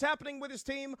know what's happening with his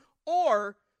team?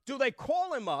 Or do they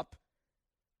call him up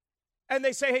And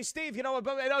they say, hey, Steve, you know,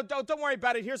 don't worry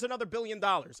about it. Here's another $1 billion.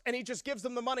 And he just gives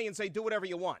them the money and say, do whatever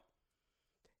you want.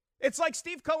 It's like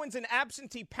Steve Cohen's an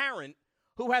absentee parent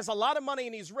who has a lot of money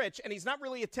and he's rich and he's not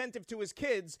really attentive to his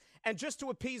kids. And just to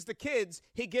appease the kids,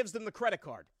 he gives them the credit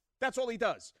card. That's all he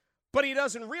does. But he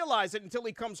doesn't realize it until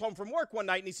he comes home from work one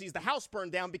night and he sees the house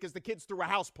burned down because the kids threw a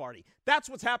house party. That's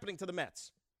what's happening to the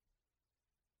Mets.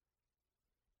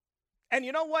 And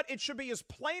you know what? It should be as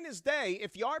plain as day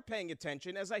if you are paying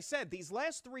attention. As I said, these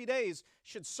last 3 days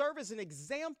should serve as an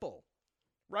example,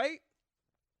 right?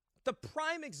 The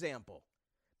prime example.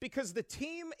 Because the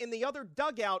team in the other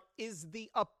dugout is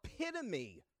the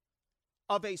epitome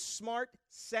of a smart,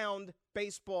 sound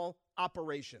baseball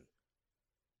operation.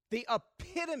 The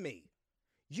epitome.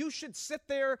 You should sit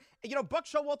there. You know, Buck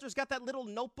Showalter's got that little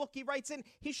notebook he writes in.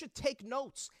 He should take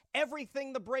notes.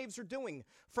 Everything the Braves are doing,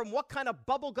 from what kind of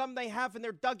bubble gum they have in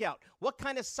their dugout, what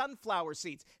kind of sunflower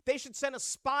seeds. They should send a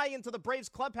spy into the Braves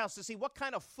clubhouse to see what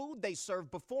kind of food they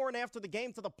serve before and after the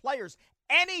game to the players.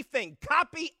 Anything.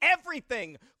 Copy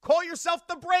everything. Call yourself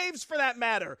the Braves for that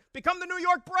matter. Become the New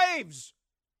York Braves.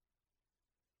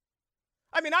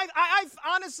 I mean, I've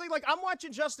honestly, like, I'm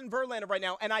watching Justin Verlander right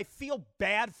now, and I feel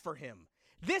bad for him.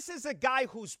 This is a guy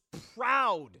who's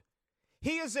proud.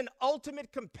 He is an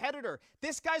ultimate competitor.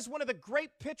 This guy's one of the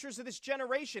great pitchers of this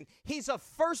generation. He's a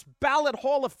first ballot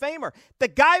Hall of Famer. The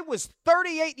guy was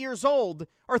 38 years old,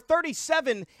 or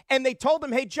 37, and they told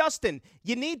him, hey, Justin,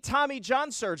 you need Tommy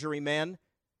John surgery, man.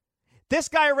 This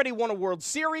guy already won a World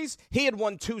Series. He had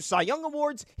won 2 Cy Young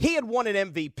Awards. He had won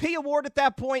an MVP award at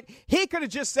that point. He could have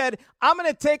just said, I'm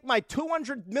going to take my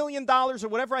 $200 million or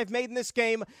whatever I've made in this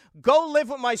game, go live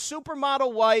with my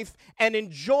supermodel wife, and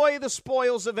enjoy the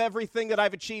spoils of everything that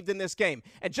I've achieved in this game.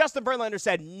 And Justin Verlander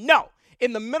said, no.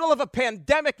 In the middle of a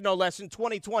pandemic, no less, in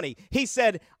 2020, he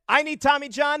said, I need Tommy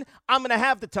John. I'm going to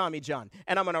have the Tommy John.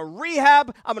 And I'm going to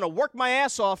rehab. I'm going to work my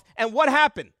ass off. And what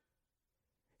happened?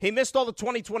 He missed all the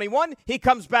 2021. He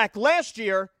comes back last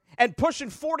year and pushing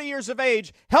 40 years of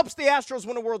age, helps the Astros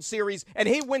win a World Series, and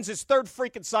he wins his 3rd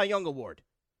freaking Cy Young Award.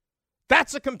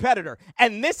 That's a competitor.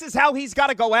 And this is how he's got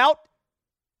to go out.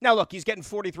 Now, look, he's getting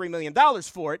 $43 million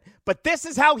for it, but this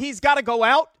is how he's got to go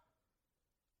out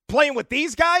playing with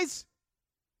these guys?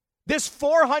 This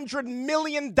 $400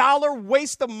 million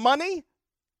waste of money?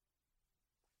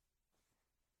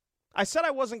 I said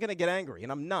I wasn't going to get angry,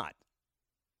 and I'm not.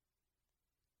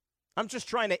 I'm just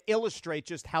trying to illustrate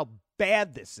just how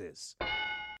bad this is.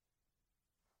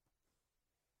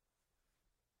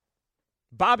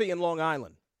 Bobby in Long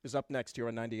Island is up next here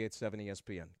on 98.7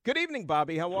 ESPN. Good evening,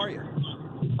 Bobby. How are you?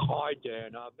 Hi,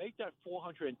 Dan. Make that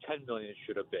 $410 million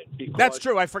should have been. That's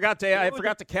true. I forgot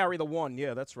to carry the one.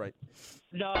 Yeah, that's right.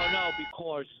 No,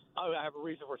 because I have a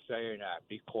reason for saying that.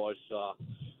 Because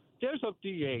there's a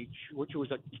DH, which was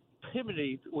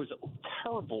was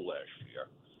terrible last year.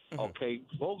 Okay,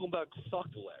 Vogelbach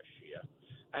sucked last year.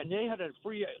 And they had a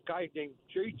free guy named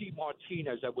J.D.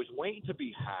 Martinez that was waiting to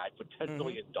be had for $10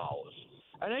 million.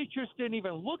 And they just didn't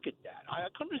even look at that. I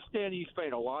can understand he's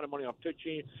spending a lot of money on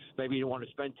pitching. Maybe you want to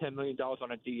spend $10 million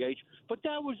on a DH. But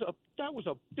that was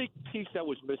a big piece that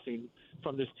was missing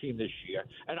from this team this year.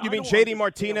 And you mean J.D.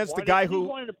 Martinez, the guy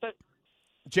who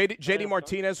J.D.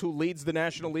 Martinez, who leads the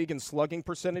National League in slugging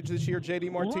percentage this year, J.D.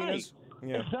 Martinez? Right.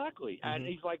 Yeah. Exactly. And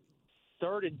he's like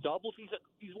third in doubles.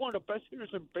 He's one of the best hitters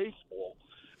in baseball.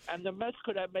 And the Mets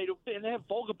could have made it. And they have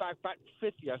Vogelbach back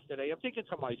fifth yesterday. I'm thinking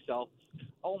to myself,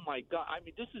 oh, my God. I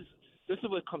mean, this is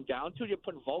what it comes down to. You're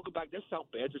putting Vogelbach. This sounds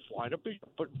bad, this lineup. You're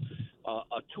putting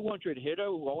a 200 hitter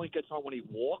who only gets on when he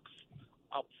walks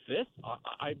up fifth.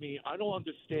 I mean, I don't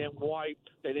understand why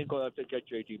they didn't go out to get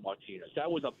J.D. Martinez. That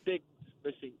was a big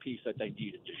missing piece that they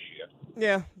needed this year.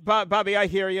 Yeah, Bobby, I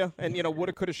hear you. And,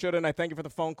 woulda, coulda, shoulda, and I thank you for the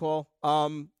phone call.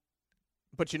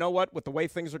 But you know what? With the way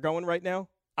things are going right now,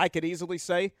 I could easily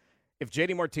say, if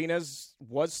J.D. Martinez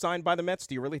was signed by the Mets,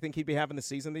 do you really think he'd be having the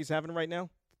season that he's having right now?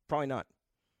 Probably not.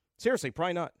 Seriously,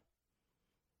 probably not.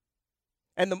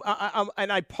 And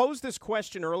I posed this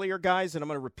question earlier, guys, and I'm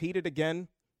going to repeat it again.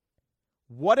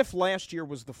 What if last year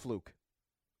was the fluke?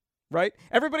 Right?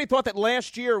 Everybody thought that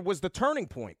last year was the turning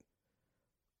point.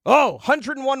 Oh,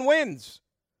 101 wins.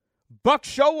 Buck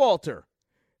Showalter.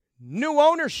 New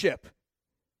ownership.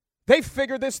 They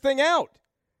figured this thing out.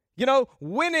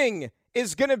 Winning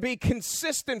is going to be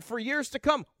consistent for years to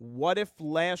come. What if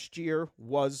last year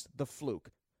was the fluke?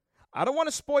 I don't want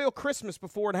to spoil Christmas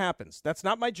before it happens. That's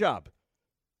not my job.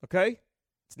 Okay?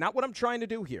 It's not what I'm trying to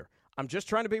do here. I'm just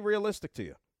trying to be realistic to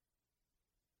you.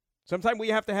 Sometimes we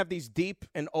have to have these deep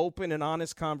and open and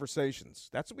honest conversations.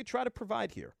 That's what we try to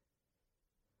provide here.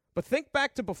 But think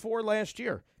back to before last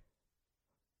year.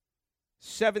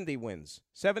 70 wins,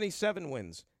 77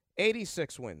 wins,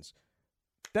 86 wins.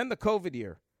 Then the COVID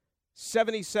year,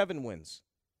 77 wins.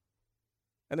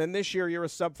 And then this year, you're a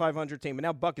sub-500 team. And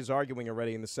now Buck is arguing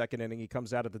already in the second inning. He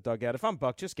comes out of the dugout. If I'm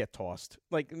Buck, just get tossed.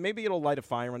 Like, maybe it'll light a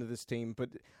fire under this team, but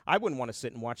I wouldn't want to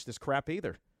sit and watch this crap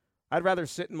either. I'd rather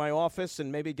sit in my office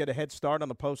and maybe get a head start on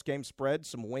the post-game spread,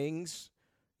 some wings,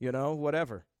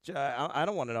 whatever. I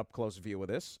don't want an up-close view of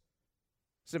this.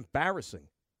 It's embarrassing.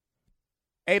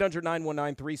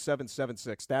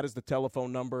 800-919-3776. That is the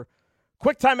telephone number.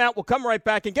 Quick timeout. We'll come right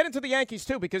back and get into the Yankees,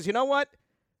 too, because you know what?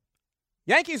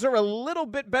 Yankees are a little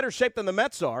bit better shape than the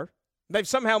Mets are. They've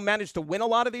somehow managed to win a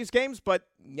lot of these games, but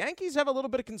Yankees have a little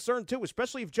bit of concern, too,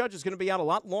 especially if Judge is going to be out a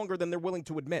lot longer than they're willing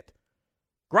to admit.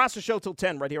 Grassa Show till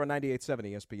 10 right here on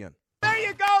 98.7 ESPN. There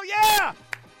you go, yeah!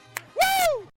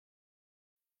 Woo!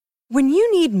 When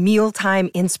you need mealtime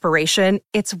inspiration,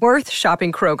 it's worth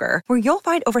shopping Kroger, where you'll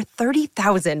find over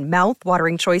 30,000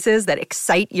 mouth-watering choices that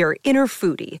excite your inner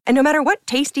foodie. And no matter what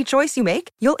tasty choice you make,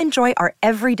 you'll enjoy our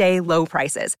everyday low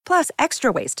prices, plus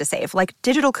extra ways to save, like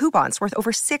digital coupons worth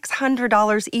over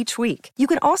 $600 each week. You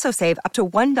can also save up to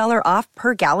 $1 off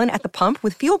per gallon at the pump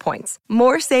with fuel points.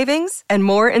 More savings and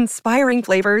more inspiring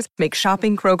flavors make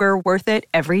shopping Kroger worth it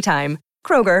every time.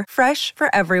 Kroger, fresh for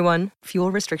everyone.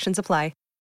 Fuel restrictions apply.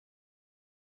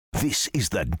 This is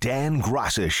the Dan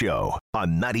Grassa Show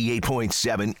on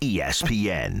 98.7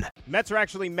 ESPN. Mets are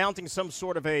actually mounting some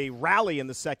sort of a rally in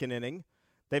the second inning.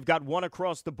 They've got one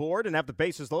across the board and have the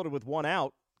bases loaded with one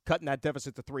out, cutting that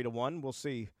deficit to 3-1. We'll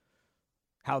see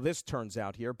how this turns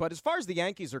out here. But as far as the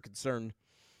Yankees are concerned,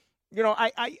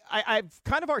 I've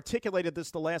kind of articulated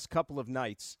this the last couple of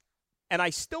nights, and I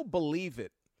still believe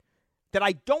it, that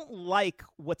I don't like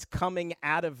what's coming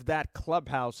out of that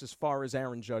clubhouse as far as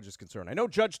Aaron Judge is concerned. I know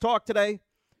Judge talked today,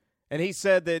 and he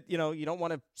said that, you don't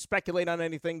want to speculate on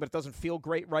anything, but it doesn't feel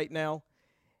great right now.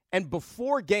 And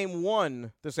before Game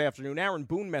 1 this afternoon, Aaron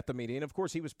Boone met the media, and of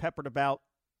course he was peppered about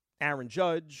Aaron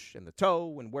Judge and the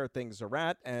toe and where things are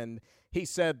at, and he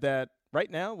said that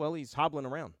right now, well, he's hobbling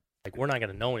around. Like, we're not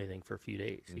going to know anything for a few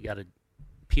days. You got to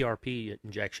PRP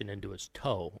injection into his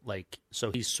toe,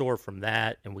 so he's sore from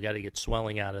that, and we got to get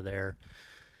swelling out of there,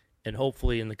 and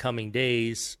hopefully in the coming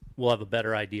days we'll have a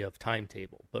better idea of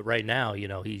timetable. But right now,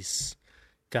 he's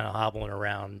kind of hobbling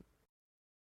around.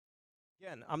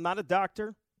 Again, I'm not a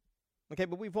doctor, okay,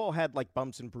 but we've all had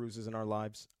bumps and bruises in our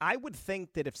lives. I would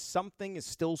think that if something is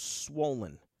still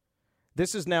swollen,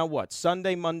 this is now what,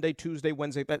 Sunday, Monday, Tuesday,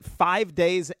 Wednesday, 5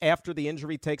 days after the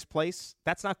injury takes place,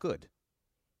 that's not good.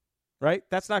 Right?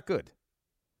 That's not good.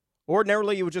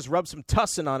 Ordinarily, you would just rub some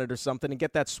tussin on it or something and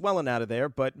get that swelling out of there,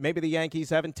 but maybe the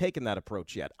Yankees haven't taken that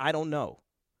approach yet. I don't know.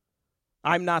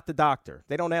 I'm not the doctor.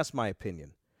 They don't ask my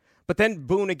opinion. But then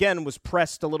Boone, again, was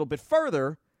pressed a little bit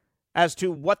further as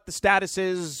to what the status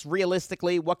is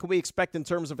realistically, what can we expect in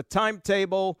terms of a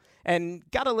timetable, and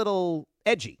got a little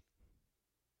edgy.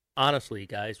 Honestly,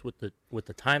 guys, with the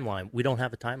timeline, we don't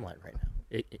have a timeline right now.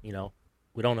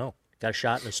 We don't know. Got a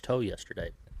shot in his toe yesterday.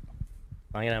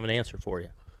 I'm going to have an answer for you.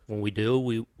 When we do,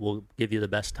 we will give you the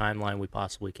best timeline we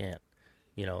possibly can.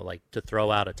 To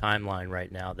throw out a timeline right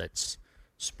now that's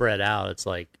spread out, it's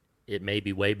it may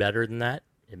be way better than that.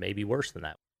 It may be worse than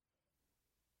that.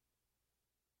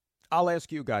 I'll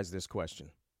ask you guys this question,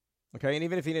 okay? And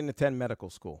even if you didn't attend medical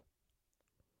school,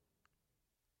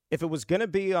 if it was going to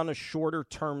be on a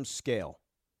shorter-term scale,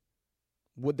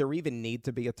 would there even need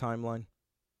to be a timeline?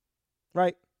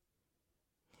 Right?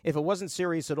 If it wasn't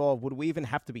serious at all, would we even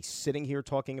have to be sitting here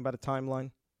talking about a timeline?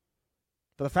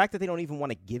 But the fact that they don't even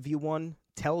want to give you one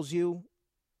tells you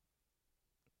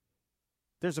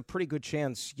there's a pretty good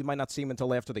chance you might not see him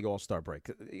until after the All-Star break.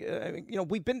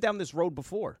 We've been down this road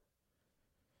before.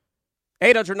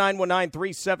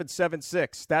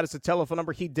 800-919-3776. That is the telephone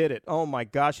number. He did it. Oh, my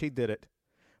gosh, he did it.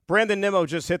 Brandon Nimmo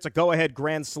just hits a go-ahead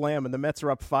grand slam, and the Mets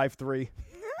are up 5-3.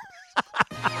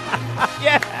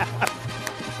 Yeah.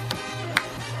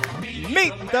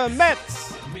 Meet the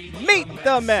Mets. Meet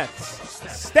the Mets.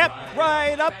 Step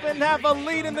right up and have a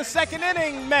lead in the second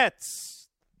inning, Mets.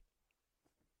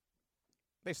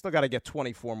 They still got to get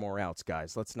 24 more outs,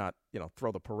 guys. Let's not,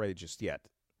 throw the parade just yet.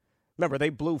 Remember, they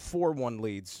blew 4-1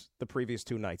 leads the previous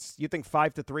two nights. You think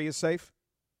 5-3 is safe?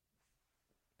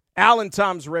 Al in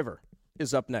Tom's River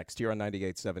is up next here on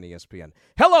 98.7 ESPN.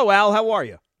 Hello, Al. How are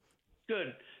you?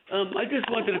 Good. I just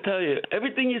wanted to tell you,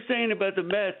 everything you're saying about the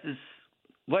Mets is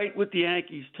right with the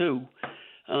Yankees, too.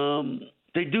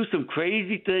 They do some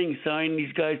crazy things, signing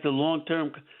these guys to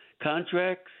long-term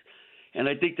contracts, and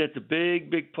I think that's a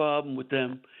big, big problem with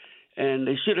them. And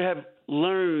they should have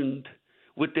learned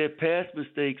with their past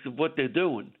mistakes of what they're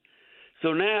doing.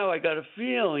 So now I got a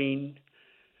feeling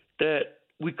that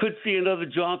we could see another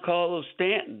Giancarlo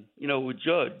Stanton, with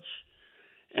Judge.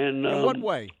 And in what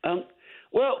way?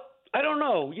 Well, I don't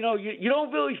know. You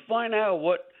don't really find out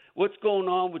what's going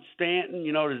on with Stanton.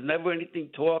 There's never anything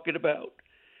talking about,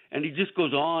 and he just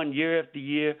goes on year after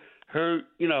year, hurt.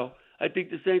 I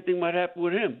think the same thing might happen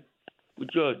with him, with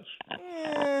Judge.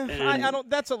 I don't.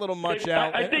 That's a little much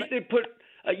out. I think they put.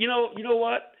 You know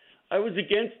what? I was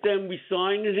against them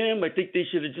resigning him. I think they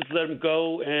should have just let him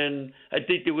go, and I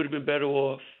think they would have been better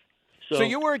off. So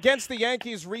you were against the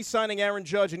Yankees re-signing Aaron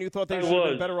Judge, and you thought they should have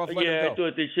been better off letting him go? Yeah, I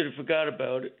thought they should have forgot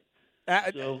about it.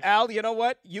 Al, you know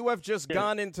what? You have just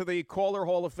gone into the Caller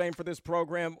Hall of Fame for this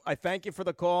program. I thank you for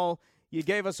the call. You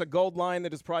gave us a gold line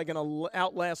that is probably going to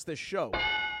outlast this show.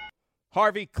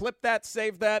 Harvey, clip that,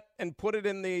 save that, and put it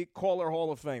in the Caller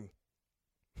Hall of Fame.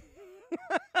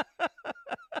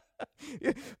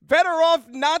 Better off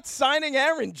not signing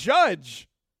Aaron Judge.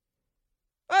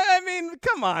 I mean,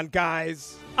 come on,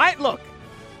 guys. Al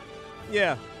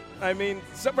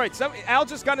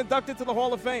just got inducted to the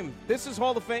Hall of Fame. This is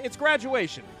Hall of Fame. It's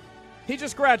graduation. He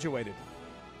just graduated.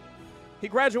 He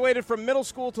graduated from middle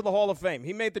school to the Hall of Fame.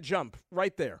 He made the jump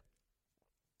right there.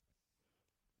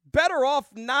 Better off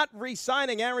not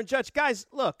re-signing Aaron Judge. Guys,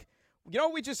 look, you know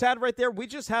what we just had right there? We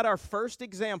just had our first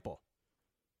example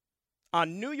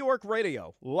on New York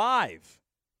radio, live,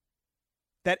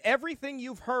 that everything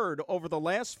you've heard over the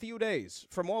last few days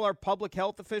from all our public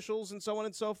health officials and so on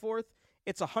and so forth,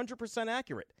 it's 100%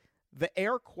 accurate. The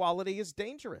air quality is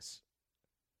dangerous.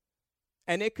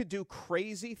 And it could do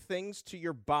crazy things to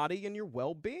your body and your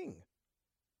well-being.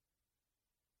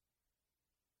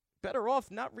 Better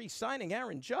off not re-signing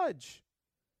Aaron Judge.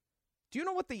 Do you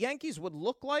know what the Yankees would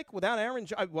look like without Aaron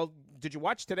Judge? Well, did you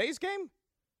watch today's game?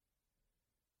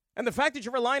 And the fact that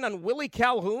you're relying on Willie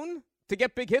Calhoun to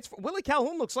get big hits. Willie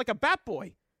Calhoun looks like a bat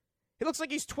boy. He looks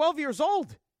like he's 12 years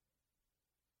old.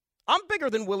 I'm bigger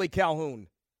than Willie Calhoun.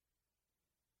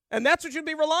 And that's what you'd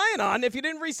be relying on if you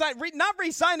didn't not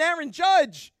re-sign Aaron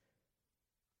Judge.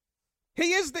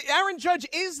 Aaron Judge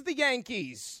is the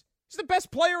Yankees. He's the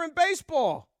best player in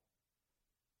baseball.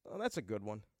 Oh, that's a good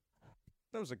one.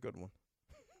 That was a good one.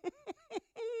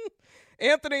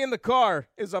 Anthony in the car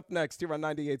is up next here on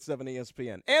 98.7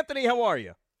 ESPN. Anthony, how are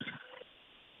you?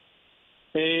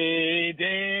 Hey,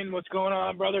 Dan. What's going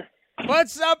on, brother?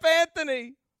 What's up,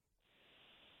 Anthony?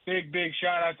 Big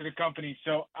shout out to the company.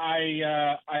 So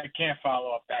I can't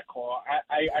follow up that call.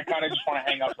 I kind of just want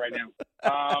to hang up right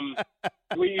now.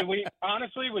 We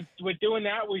honestly, with doing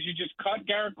that, we should just cut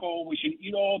Garrett Cole. We should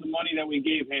eat all the money that we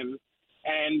gave him.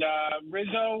 And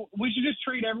Rizzo, we should just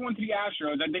trade everyone to the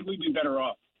Astros. I think we'd be better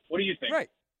off. What do you think? Right.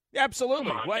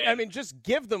 Absolutely. I mean, just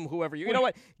give them whoever you know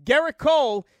what? Garrett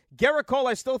Cole,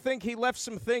 I still think he left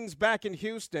some things back in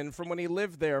Houston from when he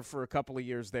lived there for a couple of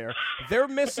years there. They're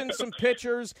missing some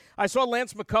pitchers. I saw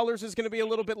Lance McCullers is going to be a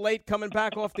little bit late coming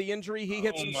back off the injury. He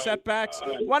hit some setbacks.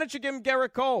 God. Why don't you give him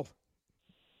Garrett Cole?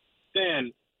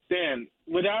 Dan,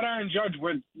 without Aaron Judge,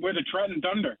 we're the Trenton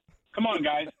Thunder. Come on,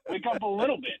 guys. Wake up a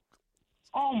little bit.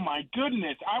 Oh, my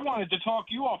goodness. I wanted to talk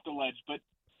you off the ledge, but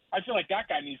I feel like that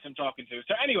guy needs some talking to.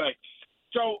 So anyway,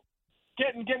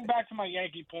 getting back to my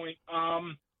Yankee point,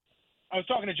 I was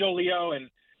talking to Joe Leo, and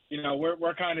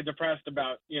we're kind of depressed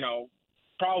about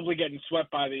probably getting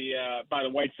swept by the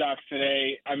White Sox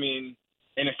today. I mean,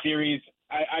 in a series,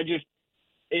 I just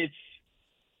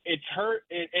it's hurt.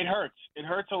 It hurts. It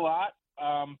hurts a lot.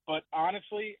 But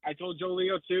honestly, I told Joe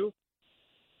Leo too.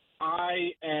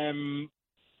 I am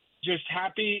just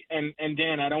happy, and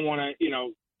Dan, I don't want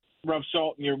to rub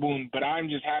salt in your wound, but I'm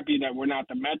just happy that we're not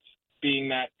the Mets, being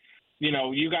that,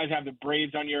 you guys have the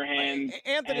Braves on your hands.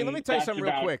 Anthony, let me tell you something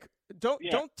real quick. Don't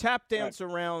tap dance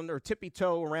around or tippy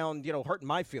toe around, hurting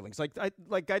my feelings.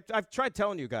 I've tried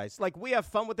telling you guys, we have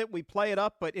fun with it, we play it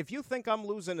up, but if you think I'm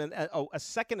losing a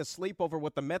second of sleep over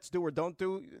what the Mets do or don't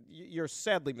do, you're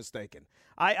sadly mistaken.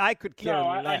 I could care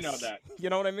less. I know that.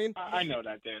 You know what I mean? I know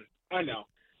that, Dan. I know.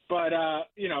 But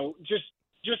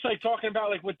just like talking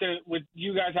about with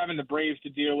you guys having the Braves to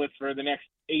deal with for the next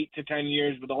 8 to 10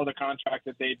 years with all the contracts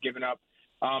that they've given up.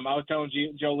 I was telling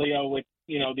Joe Leo with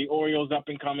the Orioles up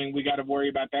and coming, we got to worry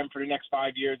about them for the next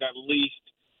 5 years at least.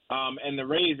 And the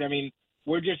Rays, I mean,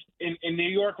 we're just in New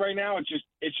York right now.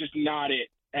 It's just not it.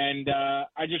 And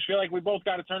I just feel like we both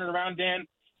got to turn it around, Dan.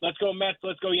 Let's go Mets.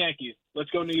 Let's go Yankees. Let's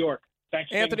go New York.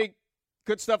 Thanks, Anthony.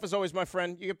 Good stuff as always, my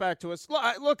friend. You get back to us.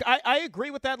 Look, I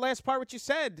agree with that last part, what you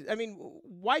said. I mean,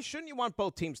 why shouldn't you want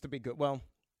both teams to be good? Well,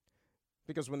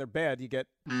 because when they're bad, you get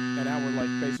an hour like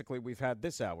basically we've had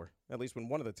this hour, at least when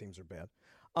one of the teams are bad.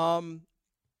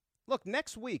 Look,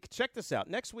 next week, check this out.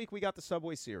 Next week, we got the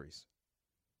Subway Series.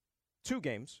 2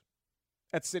 games.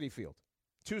 at Citi Field,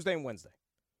 Tuesday and Wednesday.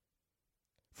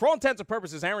 For all intents and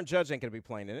purposes, Aaron Judge ain't going to be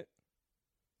playing in it.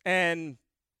 And,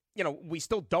 you know, we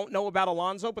still don't know about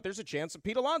Alonso, but there's a chance that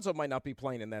Pete Alonso might not be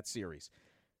playing in that series.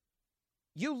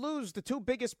 You lose the two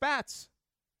biggest bats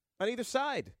on either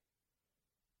side.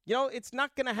 You know, it's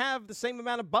not going to have the same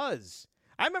amount of buzz.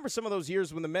 I remember some of those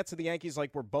years when the Mets and the Yankees,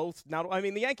 like, were both. Now, I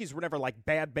mean, the Yankees were never, like,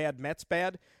 bad Mets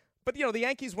bad. But, you know, the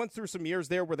Yankees went through some years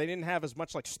there where they didn't have as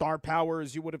much, like, star power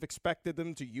as you would have expected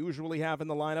them to usually have in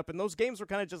the lineup. And those games were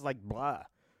kind of just like, blah,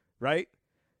 right?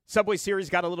 Subway Series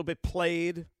got a little bit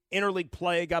played. Interleague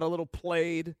play got a little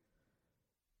played.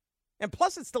 And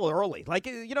plus, it's still early. Like,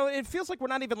 you know, it feels like we're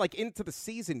not even, like, into the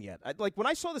season yet. Like, when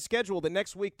I saw the schedule the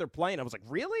next week they're playing, I was like,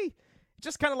 really? It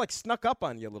just kind of, like, snuck up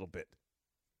on you a little bit.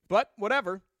 But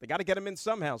whatever. They got to get them in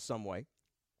somehow, some way.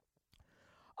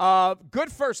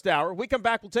 Good first hour. We come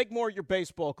back. We'll take more of your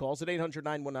baseball calls at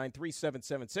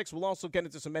 800-919-3776. We'll also get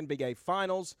into some NBA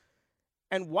Finals.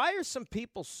 And why are some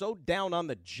people so down on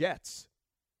the Jets?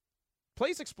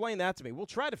 Please explain that to me. We'll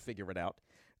try to figure it out.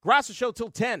 Grasso Show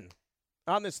till 10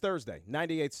 on this Thursday,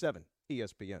 98.7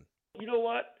 ESPN. You know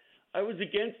what? I was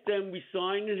against them. We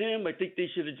signed him. I think they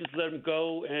should have just let him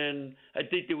go, and I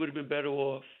think they would have been better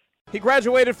off. He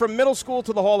graduated from middle school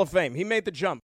to the Hall of Fame. He made the jump.